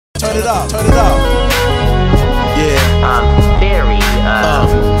turn it up, turn it up. Yeah. Very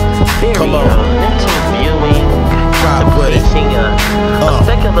mental viewing, contemplating a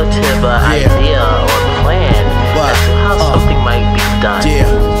speculative idea or plan as to how something might be done. Yeah,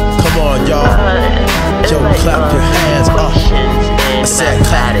 come on, y'all. Yo, clap your hands up. I said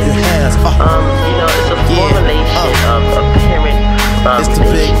clap your hands up. You know, it's a formulation of apparent it's the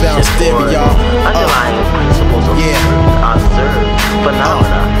big bounce theory, y'all. Underlying principles of observed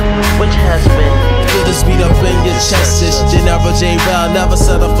phenomena, which has been feel this beat up in your chest. It's Jneiro Jarel, never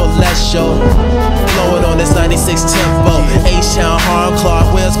settle for less, yo. Flowing on this 96 tempo. H-Town, Harlem,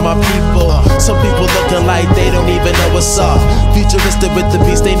 Clark, where's my people? Some people looking like they don't even know what's up. Futuristic with the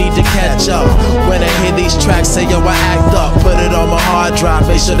beats, they need to catch up. When I hear these tracks, say yo, I act up. Put it on my hard drive,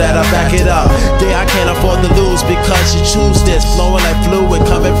 make sure that I back it up. Yeah, I can't afford to lose because you choose this. Flowing like fluid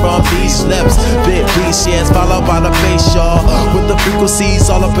coming from these lips. Big beats, yeah, it's followed by the bass, y'all. With the frequencies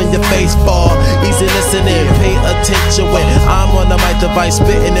all up in your face, ball. Easy listening, pay attention when I'm on the mic device,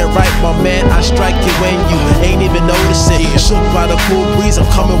 spitting it right, my man. I strike you when you ain't even noticing. Shook by the cool breeze, I'm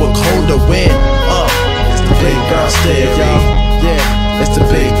coming with colder wind. It's the big bounce theory, y'all. Yeah, it's the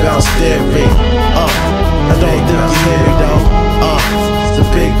big bounce theory. I don't think you hear me though. It's the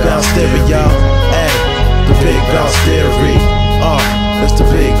big bounce theory, y'all. Hey, the big bounce theory. It's the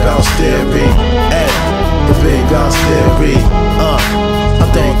big bounce theory. Hey, the big bounce theory.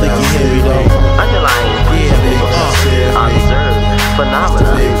 I don't think you hear me though. Underlying principles of observed phenomena,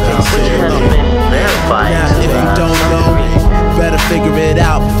 which has been verified. Now, if you don't know, better figure it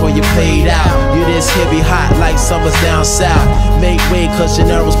out before you played out. You this heavy hot like summer's down south. Make way cause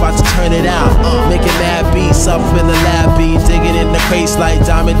Jneiro's about to turn it out. Making mad beats up in the lab beat. Digging in the crates like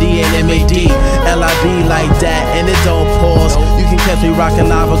Diamond D and MAD. LIB like that and it don't pause. You can catch me rocking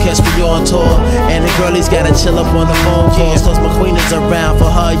live or catch me on tour. And the girlies gotta chill up on the phone calls. Cause my queen is around, for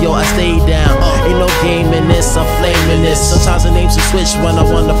her yo I stay down. Ain't no game in this, I'm flaming this. Sometimes the names will switch when I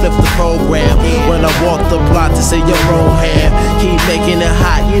wanna flip the program. When I walk the block to say yo Roham. Keep making it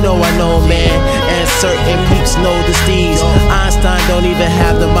hot, you know I know man. And certain peeps know the steez. Einstein don't even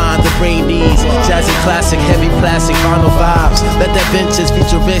have the mind to bring these jazzy classic, heavy plastic, vinyl vibes. Let that vintage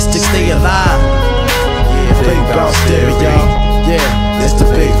futuristic stay alive. Yeah, big bounce theory, y'all. Yeah, it's the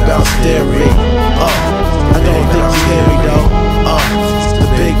big bounce theory. I don't think you hear me though. It's the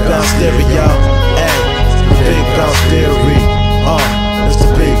big bounce theory, y'all. Hey, the big bounce theory. It's the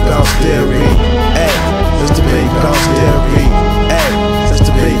big bounce theory. Hey, it's the big bounce theory. Hey, it's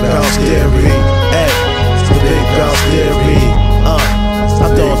the big bounce theory. Hey, it's the big bounce theory. I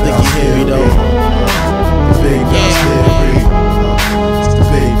don't think you hear me though. The big bounce theory. It's the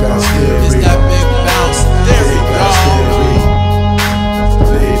big bounce theory. It's that big bounce theory, y'all.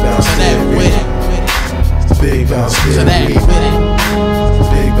 Big bounce theory. Big bounce theory. Connect with it.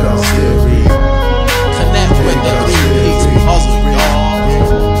 Big bounce theory. Connect with the 3-piece puzzle, y'all.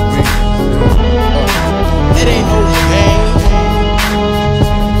 It ain't no game.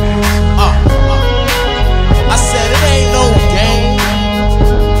 I said it ain't no game.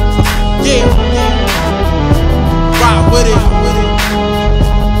 Yeah.